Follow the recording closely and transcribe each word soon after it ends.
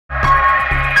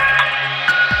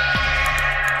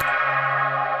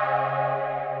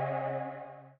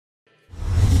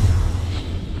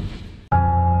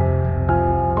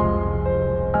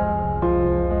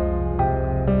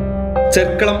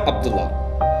ചെർക്കളം അബ്ദുള്ള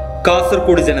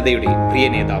കാസർഗോഡ് ജനതയുടെ പ്രിയ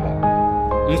നേതാവ്.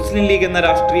 മുസ്ലിം ലീഗ് എന്ന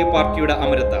രാഷ്ട്രീയ പാർട്ടിയുടെ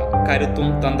അമരത കരുത്തും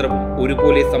തന്ത്രവും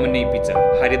ഒരുപോലെ സമന്വയിപ്പിച്ച്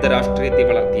ഹരിത രാഷ്ട്രീയത്തെ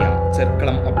വളർത്തിയ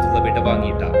ചെർക്കളം അബ്ദുള്ള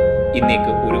വിടവാങ്ങിയിട്ട്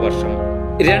ഇന്നേക്ക് ഒരു വർഷം.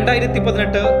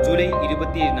 2018 ജൂലൈ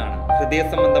 27 ഹൃദയ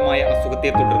സംബന്ധമായ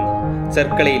അസുഖത്തെ തുടർന്ന്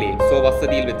ചെർക്കളയിലെ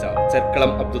സ്വവസതിയിൽ വെച്ച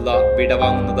ചെർക്കളം അബ്ദുള്ള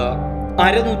വിടവാങ്ങുന്നത്.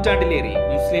 അരനൂറ്റാണ്ടിലേറെ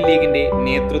മുസ്ലിം ലീഗിന്റെ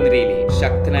നേതൃനിരയിലെ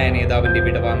ശക്തനായ നേതാവിന്റെ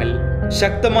വിടവാങ്ങൽ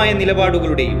ശക്തമായ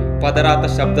നിലപാടുകളുടെയും പതറാത്ത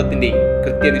ശബ്ദത്തിന്റെയും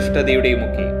കൃത്യനിഷ്ഠതയുടെയും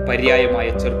ഒക്കെ പര്യായമായ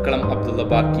ചെർക്കളം അബ്ദുള്ള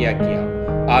ബാക്കിയാക്കിയ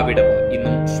ആ വിടവ്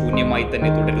ഇന്നും ശൂന്യമായി തന്നെ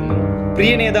തുടരുന്നു.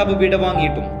 പ്രിയ നേതാവ്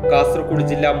വിടവാങ്ങിയിട്ടും കാസർഗോഡ്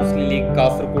ജില്ലാ മുസ്ലിം ലീഗ്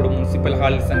കാസർഗോഡ് മുനിസിപ്പൽ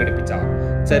ഹാളിൽ സംഘടിപ്പിച്ച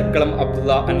ചെർക്കളം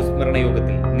അബ്ദുള്ള അനുസ്മരണ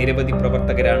യോഗത്തിൽ നിരവധി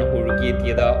പ്രവർത്തകരാണ്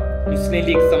ഒഴുകിയെത്തിയത്. മുസ്ലിം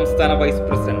ലീഗ് സംസ്ഥാന വൈസ്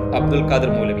പ്രസിഡന്റ് അബ്ദുൽ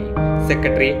ഖാദർ മൗലവി,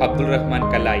 സെക്രട്ടറി അബ്ദുൾ റഹ്മാൻ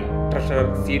കല്ലായി, ട്രഷറർ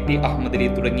CT അഹമ്മദ് അലി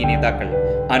തുടങ്ങിയ നേതാക്കൾ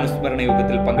അനുസ്മരണ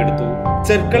യോഗത്തിൽ പങ്കെടുത്തു.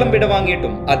 ചെർക്കളം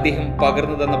വിടവാങ്ങിയിട്ടും അദ്ദേഹം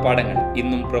പകർന്നു തന്ന പാഠങ്ങൾ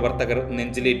ഇന്നും പ്രവർത്തകർ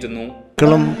നെഞ്ചിലേറ്റുന്നു.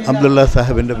 ചെർക്കളം അബ്ദുള്ള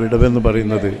സാഹിബിൻ്റെ വിടവെന്ന്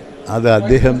പറയുന്നത് അത്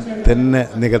അദ്ദേഹം തന്നെ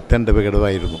നികത്തേണ്ട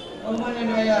വിടവായിരുന്നു.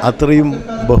 അത്രയും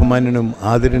ബഹുമാന്യനും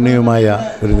ആദരണീയവുമായ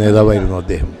ഒരു നേതാവായിരുന്നു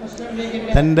അദ്ദേഹം.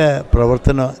 തൻ്റെ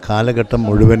പ്രവർത്തന കാലഘട്ടം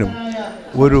മുഴുവനും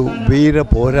ഒരു വീര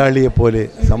പോരാളിയെപ്പോലെ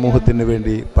സമൂഹത്തിന്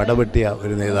വേണ്ടി പടവെട്ടിയ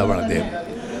ഒരു നേതാവാണ് അദ്ദേഹം.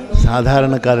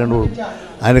 സാധാരണക്കാരനോടും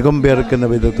അനുകമ്പേർക്കുന്ന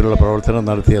വിധത്തിലുള്ള പ്രവർത്തനം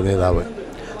നടത്തിയ നേതാവ്,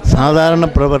 സാധാരണ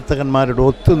പ്രവർത്തകന്മാരുടെ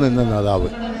ഒത്തുനിന്ന നേതാവ്,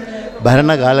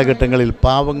 ഭരണകാലഘട്ടങ്ങളിൽ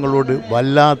പാവങ്ങളോട്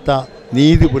വല്ലാത്ത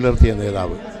നീതി പുലർത്തിയ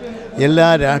നേതാവ്, എല്ലാ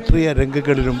രാഷ്ട്രീയ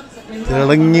രംഗങ്ങളിലും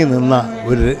തിളങ്ങി നിന്ന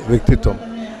ഒരു വ്യക്തിത്വം.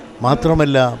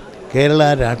 മാത്രമല്ല കേരള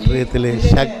രാഷ്ട്രീയത്തിലെ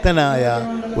ശക്തനായ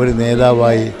ഒരു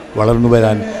നേതാവായി വളർന്നു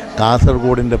വരാൻ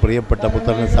കാസർഗോഡിൻ്റെ പ്രിയപ്പെട്ട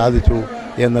പുത്രന് സാധിച്ചു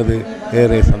എന്നത്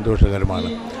ഏറെ സന്തോഷകരമാണ്.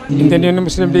 ഇന്ത്യൻ യൂണിയൻ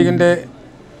മുസ്ലിം ലീഗിൻ്റെ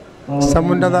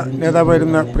സമുന്നത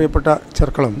നേതാവായിരുന്ന പ്രിയപ്പെട്ട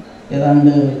ചെർക്കളം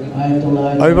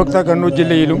അവിഭക്ത കണ്ണൂർ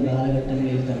ജില്ലയിലും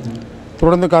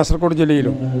തുടർന്ന് കാസർഗോഡ്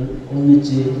ജില്ലയിലും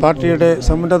പാർട്ടിയുടെ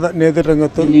സമുന്നത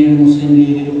നേതൃരംഗത്ത്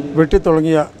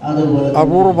വെട്ടിത്തുടങ്ങിയ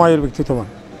അപൂർവമായൊരു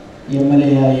വ്യക്തിത്വമാണ്.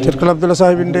 ചെർക്കളം അബ്ദുള്ള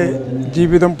സാഹിബിൻ്റെ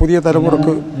ജീവിതം പുതിയ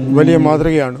തലമുറക്ക് വലിയ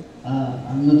മാതൃകയാണ്.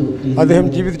 അദ്ദേഹം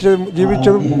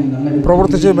ജീവിച്ചതും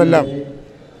പ്രവർത്തിച്ചതുമെല്ലാം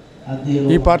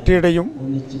ഈ പാർട്ടിയുടെയും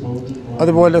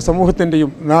അതുപോലെ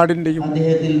സമൂഹത്തിൻ്റെയും നാടിൻ്റെയും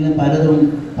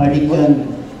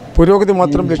പുരോഗതി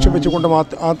മാത്രം ലക്ഷ്യം വെച്ചുകൊണ്ട്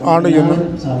ആണ് എന്ന്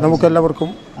നമുക്കെല്ലാവർക്കും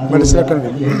മനസ്സിലാക്കാൻ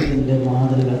കഴിയും.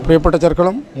 പ്രിയപ്പെട്ട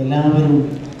ചെർക്കളം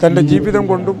തൻ്റെ ജീവിതം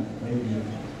കൊണ്ടും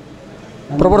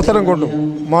പ്രവർത്തനം കൊണ്ടും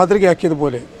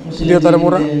മാതൃകയാക്കിയതുപോലെ പുതിയ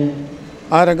തലമുറ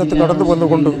ആ രംഗത്ത് കടന്നു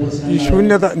വന്നുകൊണ്ട് ഈ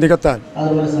ശൂന്യത നികത്താൻ,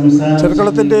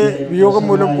 ചെർക്കളത്തിൻ്റെ വിയോഗം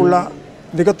മൂലമുള്ള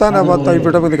നികത്താനാവാത്ത ഈ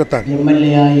വിടവ് നികത്താൻ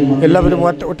എല്ലാവരും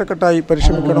ഒറ്റക്കെട്ടായി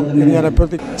പരിശ്രമിക്കണം എന്ന് ഞാൻ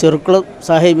അഭ്യർത്ഥിക്കുന്നു. ചെർക്കളം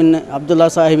സാഹിബിന്, അബ്ദുള്ള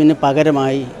സാഹിബിന്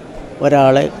പകരമായി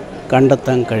ഒരാളെ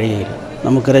കണ്ടെത്താൻ കഴിയില്ല.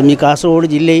 നമുക്കറിയാം, ഈ കാസർഗോഡ്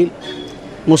ജില്ലയിൽ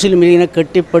മുസ്ലിം ലീഗിനെ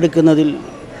കെട്ടിപ്പടുക്കുന്നതിൽ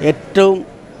ഏറ്റവും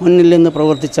മുന്നിൽ നിന്ന്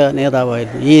പ്രവർത്തിച്ച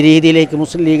നേതാവായിരുന്നു. ഈ രീതിയിലേക്ക്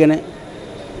മുസ്ലിം ലീഗിനെ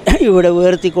ഇവിടെ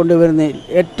ഉയർത്തിക്കൊണ്ടുവരുന്നതിൽ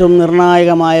ഏറ്റവും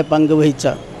നിർണായകമായ പങ്ക് വഹിച്ച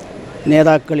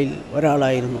നേതാക്കളിൽ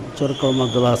ഒരാളായിരുന്നു ചെർക്കളം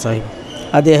അബ്ദുള്ള സാഹിബ്.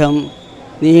 അദ്ദേഹം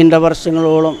നീണ്ട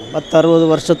വർഷങ്ങളോളം 10-60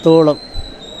 വർഷത്തോളം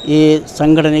ഈ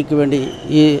സംഘടനയ്ക്ക് വേണ്ടി,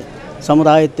 ഈ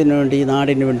സമുദായത്തിന് വേണ്ടി, ഈ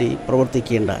നാടിന് വേണ്ടി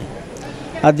പ്രവർത്തിക്കുകയുണ്ടായി.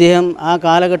 അദ്ദേഹം ആ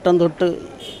കാലഘട്ടം തൊട്ട്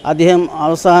അദ്ദേഹം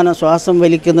അവസാന ശ്വാസം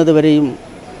വലിക്കുന്നത് വരെയും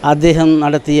അദ്ദേഹം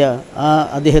നടത്തിയ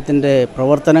അദ്ദേഹത്തിൻ്റെ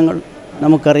പ്രവർത്തനങ്ങൾ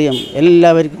നമുക്കറിയാം,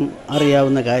 എല്ലാവർക്കും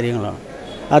അറിയാവുന്ന കാര്യങ്ങളാണ്.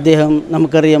 അദ്ദേഹം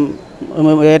നമുക്കറിയാം,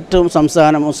 ഏറ്റവും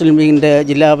സംസ്ഥാന മുസ്ലിം ലീഗിൻ്റെ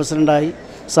ജില്ലാ പ്രസിഡൻ്റായി,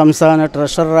 സംസ്ഥാന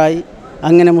ട്രഷററായി,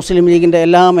 അങ്ങനെ മുസ്ലിം ലീഗിൻ്റെ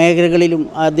എല്ലാ മേഖലകളിലും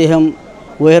അദ്ദേഹം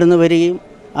ഉയർന്നു വരികയും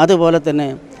അതുപോലെ തന്നെ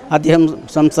അദ്ദേഹം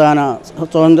സംസ്ഥാന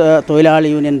തൊഴിലാളി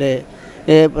യൂണിയൻ്റെ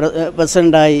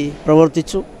പ്രസിഡൻ്റായി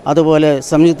പ്രവർത്തിച്ചു. അതുപോലെ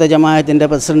സംയുക്ത ജമാഅത്തിൻ്റെ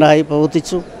പ്രസിഡൻ്റായി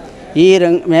പ്രവർത്തിച്ചു. ഈ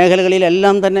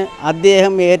മേഖലകളിലെല്ലാം തന്നെ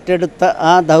അദ്ദേഹം ഏറ്റെടുത്ത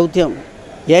ആ ദൗത്യം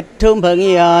ഏറ്റവും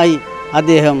ഭംഗിയായി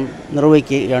അദ്ദേഹം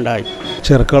നിർവഹിക്കുകയുണ്ടായി.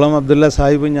 ചെർക്കളം അബ്ദുള്ള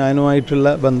സാഹിബ് ഞാനുമായിട്ടുള്ള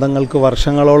ബന്ധങ്ങൾക്ക്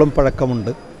വർഷങ്ങളോളം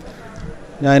പഴക്കമുണ്ട്.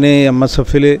 ഞാൻ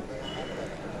MSF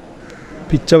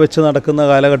പിച്ച വെച്ച് നടക്കുന്ന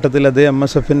കാലഘട്ടത്തിൽ അദ്ദേഹം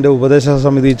MSF ഉപദേശ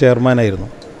സമിതി ചെയർമാനായിരുന്നു.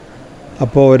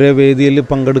 അപ്പോൾ ഒരേ വേദിയിൽ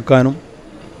പങ്കെടുക്കാനും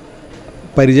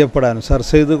പരിചയപ്പെടാനും, സർ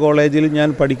സെയ്ദ് കോളേജിൽ ഞാൻ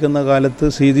പഠിക്കുന്ന കാലത്ത്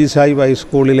CG സാഹിബ്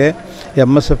ഹൈസ്കൂളിലെ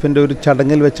MSF ഒരു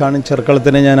ചടങ്ങിൽ വെച്ചാണ്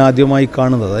ചെർക്കളത്തിനെ ഞാൻ ആദ്യമായി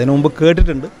കാണുന്നത്. അതിനു മുമ്പ്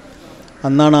കേട്ടിട്ടുണ്ട്,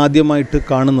 അന്നാണ് ആദ്യമായിട്ട്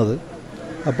കാണുന്നത്.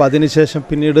 അപ്പോൾ അതിനുശേഷം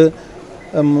പിന്നീട്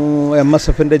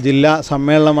MSF ജില്ലാ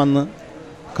സമ്മേളനം അന്ന്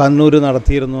കണ്ണൂർ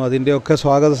നടത്തിയിരുന്നു. അതിൻ്റെയൊക്കെ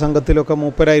സ്വാഗത സംഘത്തിലൊക്കെ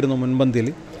മൂപ്പരായിരുന്നു മുൻപന്തിയിൽ.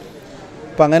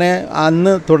 അപ്പം അങ്ങനെ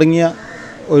അന്ന് തുടങ്ങിയ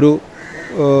ഒരു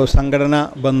സംഘടനാ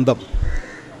ബന്ധം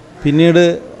പിന്നീട്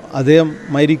അദ്ദേഹം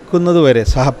മരിക്കുന്നത് വരെ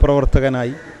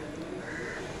സഹപ്രവർത്തകനായി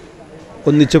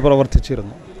ഒന്നിച്ച്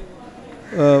പ്രവർത്തിച്ചിരുന്നു.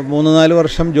 3-4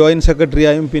 വർഷം ജോയിൻറ്റ്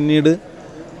സെക്രട്ടറിയായും പിന്നീട്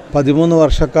 13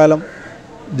 വർഷക്കാലം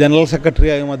ജനറൽ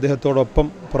സെക്രട്ടറിയായും അദ്ദേഹത്തോടൊപ്പം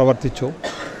പ്രവർത്തിച്ചു.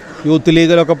 യൂത്ത്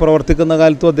ലീഗിലൊക്കെ പ്രവർത്തിക്കുന്ന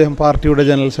കാലത്തും അദ്ദേഹം പാർട്ടിയുടെ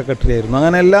ജനറൽ സെക്രട്ടറി ആയിരുന്നു.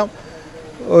 അങ്ങനെയെല്ലാം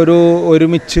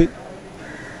ഒരുമിച്ച്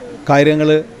കാര്യങ്ങൾ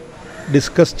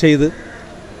ഡിസ്കസ് ചെയ്ത്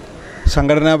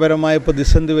സംഘടനാപരമായ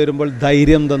പ്രതിസന്ധി വരുമ്പോൾ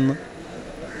ധൈര്യം തന്ന്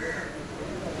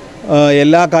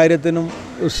എല്ലാ കാര്യത്തിനും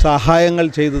സഹായങ്ങൾ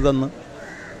ചെയ്തു തന്ന്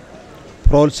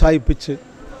പ്രോത്സാഹിപ്പിച്ച്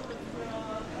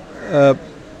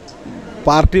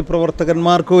പാർട്ടി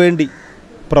പ്രവർത്തകന്മാർക്ക് വേണ്ടി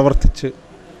പ്രവർത്തിച്ച്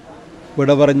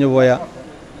വിട പറഞ്ഞു പോയ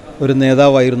ഒരു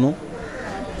നേതാവായിരുന്നു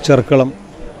ചെർക്കളം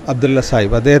അബ്ദുള്ള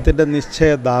സാഹിബ്. അദ്ദേഹത്തിൻ്റെ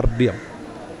നിശ്ചയദാർഢ്യം,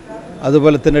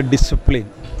 അതുപോലെ തന്നെ ഡിസിപ്ലിൻ,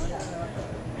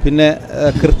 പിന്നെ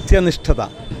കൃത്യനിഷ്ഠത,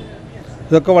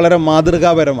 ഇതൊക്കെ വളരെ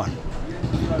മാതൃകാപരമാണ്.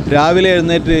 രാവിലെ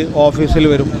എഴുന്നേറ്റ് ഓഫീസിൽ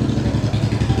വരും.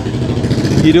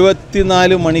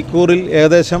 24 മണിക്കൂറിൽ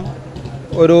ഏകദേശം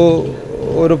ഒരു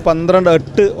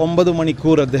 8-9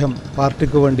 മണിക്കൂർ അദ്ദേഹം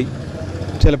പാർട്ടിക്ക് വേണ്ടി,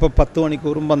 ചിലപ്പോൾ 10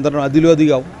 മണിക്കൂറും 12 അതിലും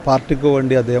അധികമാവും പാർട്ടിക്ക്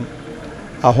വേണ്ടി അദ്ദേഹം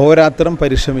അഹോരാത്രം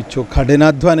പരിശ്രമിച്ചു,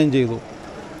 കഠിനാധ്വാനം ചെയ്തു.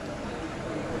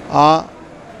 ആ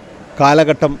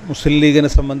കാലഘട്ടം മുസ്ലിം ലീഗിനെ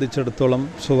സംബന്ധിച്ചിടത്തോളം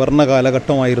സുവർണ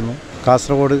കാലഘട്ടമായിരുന്നു.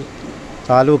 കാസർഗോഡ്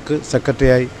താലൂക്ക്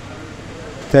സെക്രട്ടറിയായി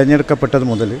തിരഞ്ഞെടുക്കപ്പെട്ടത്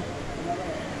മുതൽ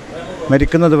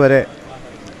മരിക്കുന്നത് വരെ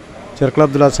ചെർക്കളം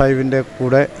അബ്ദുള്ള സാഹിബിൻ്റെ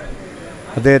കൂടെ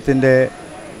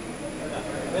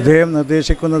അദ്ദേഹം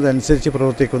നിർദ്ദേശിക്കുന്നതനുസരിച്ച്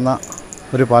പ്രവർത്തിക്കുന്ന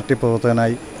ഒരു പാർട്ടി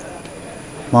പ്രവർത്തകനായി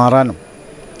മാറാനും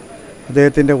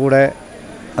അദ്ദേഹത്തിൻ്റെ കൂടെ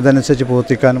അതനുസരിച്ച്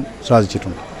പ്രവർത്തിക്കാനും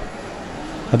സാധിച്ചിട്ടുണ്ട്.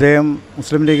 അദ്ദേഹം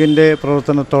മുസ്ലിം ലീഗിൻ്റെ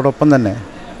പ്രവർത്തനത്തോടൊപ്പം തന്നെ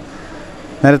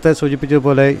നേരത്തെ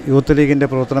സൂചിപ്പിച്ചതുപോലെ യൂത്ത് ലീഗിൻ്റെ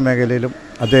പ്രവർത്തന മേഖലയിലും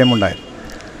അദ്ദേഹം ഉണ്ടായിരുന്നു.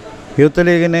 യൂത്ത്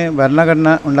ലീഗിന് ഭരണഘടന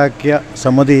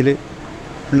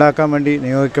ഉണ്ടാക്കാൻ വേണ്ടി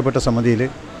നിയോഗിക്കപ്പെട്ട സമിതിയിൽ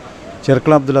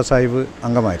ചെർക്കളം അബ്ദുള്ള സാഹിബ്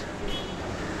അംഗമായിരുന്നു.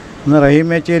 അന്ന്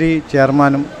റഹീമേച്ചേരി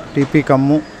ചെയർമാനും TP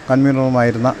കമ്മു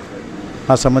കൺവീനറുമായിരുന്ന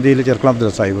ആ സമിതിയിൽ ചെർക്കളം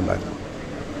അബ്ദുള്ള സാഹിബ് ഉണ്ടായിരുന്നു.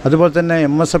 അതുപോലെ തന്നെ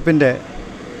MSFൻ്റെ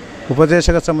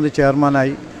ഉപദേശക സമിതി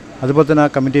ചെയർമാനായി, അതുപോലെ തന്നെ ആ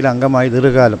കമ്മിറ്റിയിലെ അംഗമായി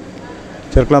ദീർഘകാലം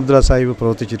ചെർക്കളം അബ്ദുള്ള സാഹിബ്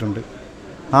പ്രവർത്തിച്ചിട്ടുണ്ട്.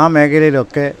 ആ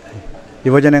മേഖലയിലൊക്കെ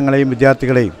യുവജനങ്ങളെയും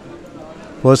വിദ്യാർത്ഥികളെയും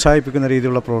പ്രോത്സാഹിപ്പിക്കുന്ന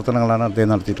രീതിയിലുള്ള പ്രവർത്തനങ്ങളാണ് അദ്ദേഹം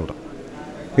നടത്തിയിട്ടുള്ളത്.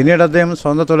 പിന്നീട് അദ്ദേഹം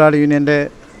സ്വതന്ത്ര തൊഴിലാളി യൂണിയൻ്റെ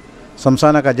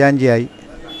സംസ്ഥാന ഖജാൻജിയായി,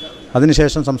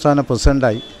 അതിനുശേഷം സംസ്ഥാന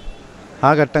പ്രസിഡൻ്റായി. ആ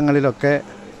ഘട്ടങ്ങളിലൊക്കെ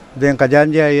അദ്ദേഹം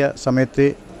ഖജാൻജിയായ സമയത്ത്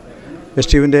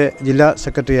STUവിൻ്റെ ജില്ലാ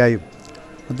സെക്രട്ടറിയായും,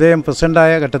 അദ്ദേഹം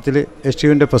പ്രസിഡൻ്റായ ഘട്ടത്തിൽ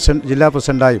STUവിൻ്റെ ജില്ലാ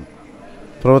പ്രസിഡൻ്റായും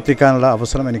പ്രവർത്തിക്കാനുള്ള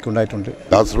അവസരം എനിക്കുണ്ടായിട്ടുണ്ട്.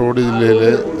 കാസർഗോഡ്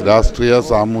ജില്ലയിലെ രാഷ്ട്രീയ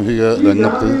സാമൂഹിക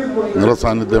രംഗത്ത്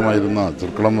നിറസാന്നിധ്യമായിരുന്ന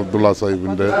ചെർക്കളം അബ്ദുള്ള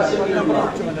സാഹിബിൻ്റെ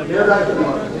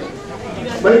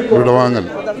വിടവാങ്ങൽ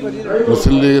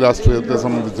മുസ്ലിം ലീഗ് രാഷ്ട്രീയത്തെ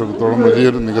സംബന്ധിച്ചിടത്തോളം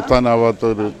വലിയൊരു നികത്താനാവാത്ത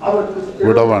ഒരു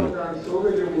വിടവാണ്.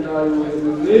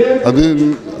 അത്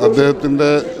അദ്ദേഹത്തിൻ്റെ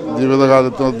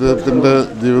ജീവിതകാലത്തും അദ്ദേഹത്തിൻ്റെ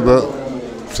ജീവിത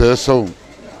ശേഷവും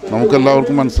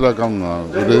നമുക്കെല്ലാവർക്കും മനസ്സിലാക്കാവുന്നതാണ്.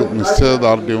 ഒരു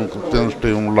നിശ്ചയദാർഢ്യവും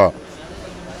കൃത്യനിഷ്ഠയുമുള്ള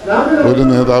ഒരു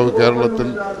നേതാവ് കേരളത്തിൽ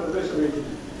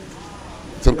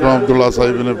ചെർക്കളം അബ്ദുള്ള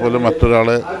സാഹിബിനെ പോലെ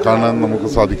മറ്റൊരാളെ കാണാൻ നമുക്ക്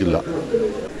സാധിക്കില്ല.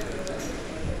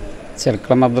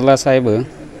 ചെർക്കളം അബ്ദുള്ള സാഹിബ്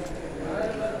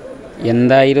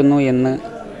എന്തായിരുന്നു എന്ന്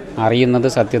അറിയുന്നത്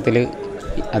സത്യത്തിൽ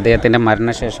അദ്ദേഹത്തിൻ്റെ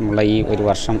മരണശേഷമുള്ള ഈ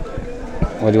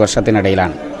ഒരു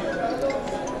വർഷത്തിനിടയിലാണ്.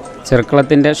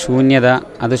 ചെർക്കളത്തിൻ്റെ ശൂന്യത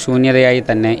അത് ശൂന്യതയായി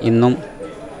തന്നെ ഇന്നും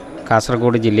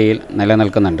കാസർഗോഡ് ജില്ലയിൽ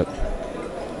നിലനിൽക്കുന്നുണ്ട്.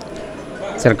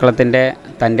 ചെർക്കളത്തിൻ്റെ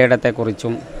തൻ്റെ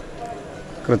ഇടത്തെക്കുറിച്ചും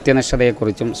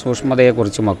കൃത്യനിഷ്ഠതയെക്കുറിച്ചും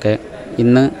സൂക്ഷ്മതയെക്കുറിച്ചുമൊക്കെ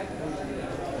ഇന്ന്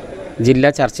ജില്ല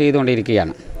ചർച്ച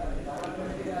ചെയ്തുകൊണ്ടിരിക്കുകയാണ്.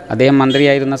 അദ്ദേഹം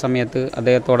മന്ത്രിയായിരുന്ന സമയത്ത്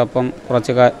അദ്ദേഹത്തോടൊപ്പം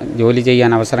കുറച്ച് ജോലി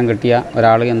ചെയ്യാൻ അവസരം കിട്ടിയ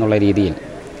ഒരാൾ എന്നുള്ള രീതിയിൽ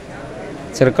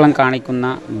ചെർക്കളം കാണിക്കുന്ന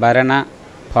ഭരണ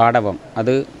പാടവം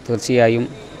അത് തീർച്ചയായും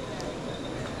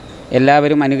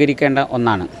എല്ലാവരും അനുകരിക്കേണ്ട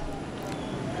ഒന്നാണ്.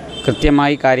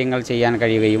 കൃത്യമായി കാര്യങ്ങൾ ചെയ്യാൻ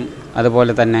കഴിയുകയും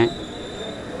അതുപോലെ തന്നെ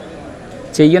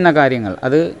ചെയ്യുന്ന കാര്യങ്ങൾ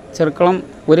അത് ചെർക്കളം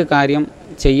ഒരു കാര്യം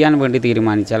ചെയ്യാൻ വേണ്ടി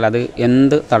തീരുമാനിച്ചാൽ അത്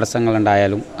എന്ത്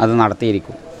തടസ്സങ്ങളുണ്ടായാലും അത്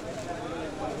നടത്തിയിരിക്കും.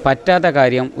 പറ്റാത്ത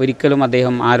കാര്യം ഒരിക്കലും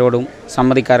അദ്ദേഹം ആരോടും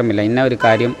സമ്മതിക്കാറുമില്ല. ഇന്ന ഒരു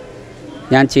കാര്യം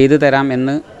ഞാൻ ചെയ്തു തരാം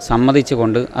എന്ന്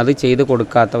സമ്മതിച്ചുകൊണ്ട് അത് ചെയ്തു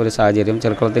കൊടുക്കാത്ത ഒരു സാഹചര്യം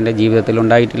ചെർക്കളത്തിൻ്റെ ജീവിതത്തിൽ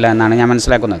ഉണ്ടായിട്ടില്ല എന്നാണ് ഞാൻ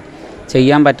മനസ്സിലാക്കുന്നത്.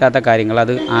 ചെയ്യാൻ പറ്റാത്ത കാര്യങ്ങൾ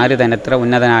അത് ആര് തന്നെ എത്ര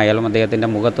ഉന്നതനായാലും അദ്ദേഹത്തിൻ്റെ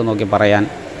മുഖത്ത് നോക്കി പറയാൻ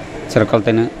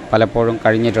ചെർക്കളത്തിന് പലപ്പോഴും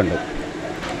കഴിഞ്ഞിട്ടുണ്ട്.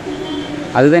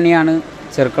 അതുതന്നെയാണ്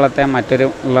ചെർക്കളത്തെ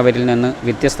മറ്റുള്ളവരിൽ നിന്ന്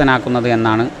വ്യത്യസ്തനാക്കുന്നത്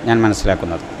എന്നാണ് ഞാൻ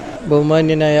മനസ്സിലാക്കുന്നത്.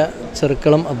 ബഹുമാന്യനായ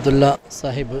ചെർക്കളം അബ്ദുള്ള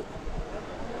സാഹിബ്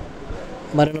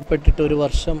മരണപ്പെട്ടിട്ട് ഒരു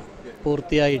വർഷം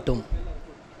പൂർത്തിയായിട്ടും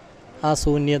ആ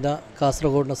ശൂന്യത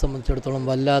കാസർഗോഡിനെ സംബന്ധിച്ചിടത്തോളം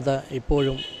വല്ലാതെ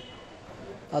ഇപ്പോഴും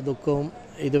ആ ദുഃഖവും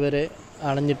ഇതുവരെ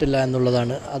അണഞ്ഞിട്ടില്ല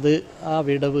എന്നുള്ളതാണ്. ആ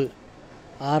വിടവ്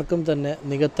ആർക്കും തന്നെ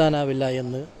നികത്താനാവില്ല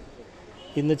എന്ന്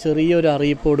ഇന്ന് ചെറിയൊരു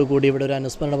അറിയിപ്പോടുകൂടി ഇവിടെ ഒരു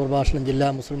അനുസ്മരണ പ്രഭാഷണം ജില്ലാ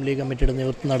മുസ്ലിം ലീഗ് കമ്മിറ്റിയുടെ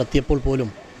നേതൃത്വം നടത്തിയപ്പോൾ പോലും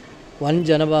വൻ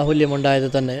ജനബാഹുല്യമുണ്ടായത്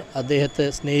തന്നെ അദ്ദേഹത്തെ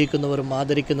സ്നേഹിക്കുന്നവരും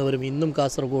ആദരിക്കുന്നവരും ഇന്നും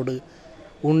കാസർഗോഡ്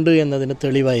ഉണ്ട് എന്നതിന്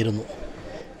തെളിവായിരുന്നു.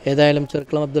 ഏതായാലും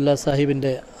ചെർക്കളം അബ്ദുള്ള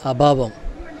സാഹിബിൻ്റെ അഭാവം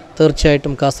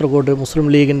തീർച്ചയായിട്ടും കാസർഗോഡ് മുസ്ലിം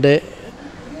ലീഗിൻ്റെ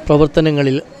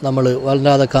പ്രവർത്തനങ്ങളിൽ നമ്മൾ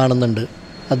വല്ലാതെ കാണുന്നുണ്ട്.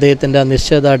 അദ്ദേഹത്തിൻ്റെ ആ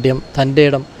നിശ്ചയദാർഢ്യം, തൻ്റെ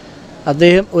ഇടം,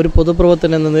 അദ്ദേഹം ഒരു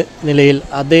പൊതുപ്രവർത്തനം എന്ന നിലയിൽ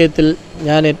അദ്ദേഹത്തിൽ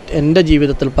ഞാൻ എൻ്റെ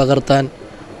ജീവിതത്തിൽ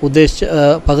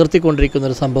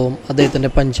പകർത്തിക്കൊണ്ടിരിക്കുന്നൊരു സംഭവം അദ്ദേഹത്തിൻ്റെ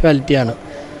പഞ്ച്വാലിറ്റിയാണ്.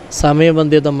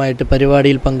 സമയബന്ധിതമായിട്ട്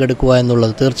പരിപാടിയിൽ പങ്കെടുക്കുക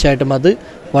എന്നുള്ളത് തീർച്ചയായിട്ടും അത്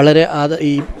വളരെ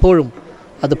ഇപ്പോഴും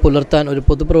അത് പുലർത്താൻ ഒരു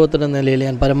പൊതുപ്രവർത്തന നിലയിൽ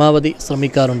ഞാൻ പരമാവധി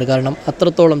ശ്രമിക്കാറുണ്ട്. കാരണം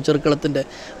അത്രത്തോളം ചെർക്കളത്തിൻ്റെ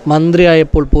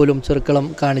മന്ത്രിയായപ്പോൾ പോലും ചെർക്കളം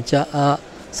കാണിച്ച ആ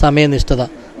സമയനിഷ്ഠത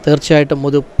തീർച്ചയായിട്ടും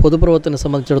ഒരു പൊതുപ്രവർത്തനം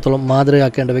സംബന്ധിച്ചിടത്തോളം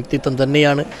മാതൃകയാക്കേണ്ട വ്യക്തിത്വം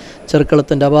തന്നെയാണ്.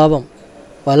 ചെർക്കളത്തിൻ്റെ അഭാവം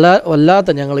വല്ലാത്ത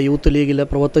ഞങ്ങൾ യൂത്ത് ലീഗിലെ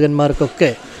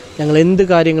പ്രവർത്തകന്മാർക്കൊക്കെ ഞങ്ങൾ എന്ത്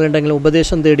കാര്യങ്ങളുണ്ടെങ്കിലും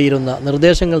ഉപദേശം തേടിയിരുന്ന,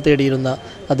 നിർദ്ദേശങ്ങൾ തേടിയിരുന്ന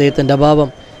അദ്ദേഹത്തിൻ്റെ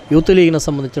അഭാവം യൂത്ത് ലീഗിനെ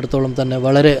സംബന്ധിച്ചിടത്തോളം തന്നെ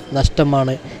വളരെ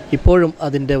നഷ്ടമാണ്. ഇപ്പോഴും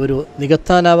അതിൻ്റെ ഒരു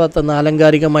നികത്താനാവാത്ത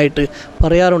ആലങ്കാരികമായിട്ട്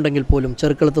പറയാറുണ്ടെങ്കിൽ പോലും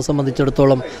ചെർക്കളത്തെ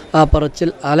സംബന്ധിച്ചിടത്തോളം ആ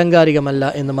പറച്ചിൽ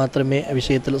ആലങ്കാരികമല്ല എന്ന് മാത്രമേ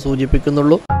വിഷയത്തിൽ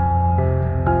സൂചിപ്പിക്കുന്നുള്ളൂ.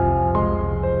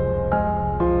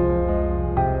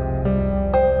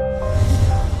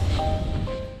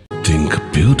 Think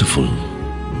beautiful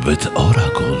with Aura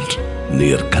Gold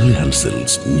near Kalyan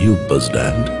Silks, New Bus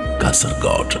Stand,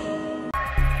 Kasargod.